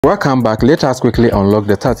Welcome back. Let us quickly unlock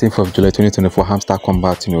the 13th of July 2024 Hamster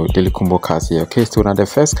Kombat, daily combo cards here. Okay, so now the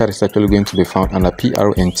first card is actually going to be found under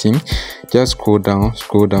PRN team. Just scroll down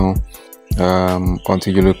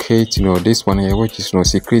until you locate this one here, which is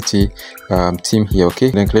security team here. Okay,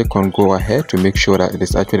 then click on go ahead to make sure that it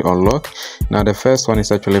is actually unlocked. Now the first one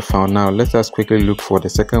is actually found. Now let us quickly look for the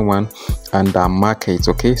second one under market.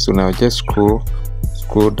 Okay, so now just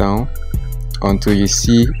scroll down until you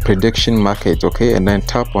see prediction market. Okay, and then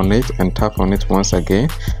tap on it and tap on it once again.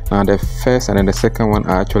 Now the first and then the second one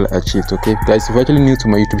are actually achieved. Okay guys, if you're actually new to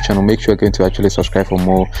my YouTube channel, make sure you're going to actually subscribe for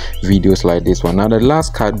more videos like this one. Now the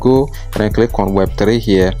last card, go and then click on Web3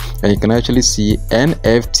 here, and you can actually see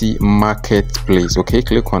NFT marketplace. Okay,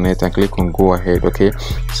 click on it and click on go ahead. Okay,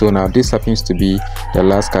 so now this happens to be the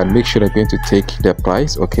last card. Make sure you're going to take the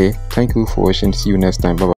price. Okay, thank you for watching. See you next time. Bye bye.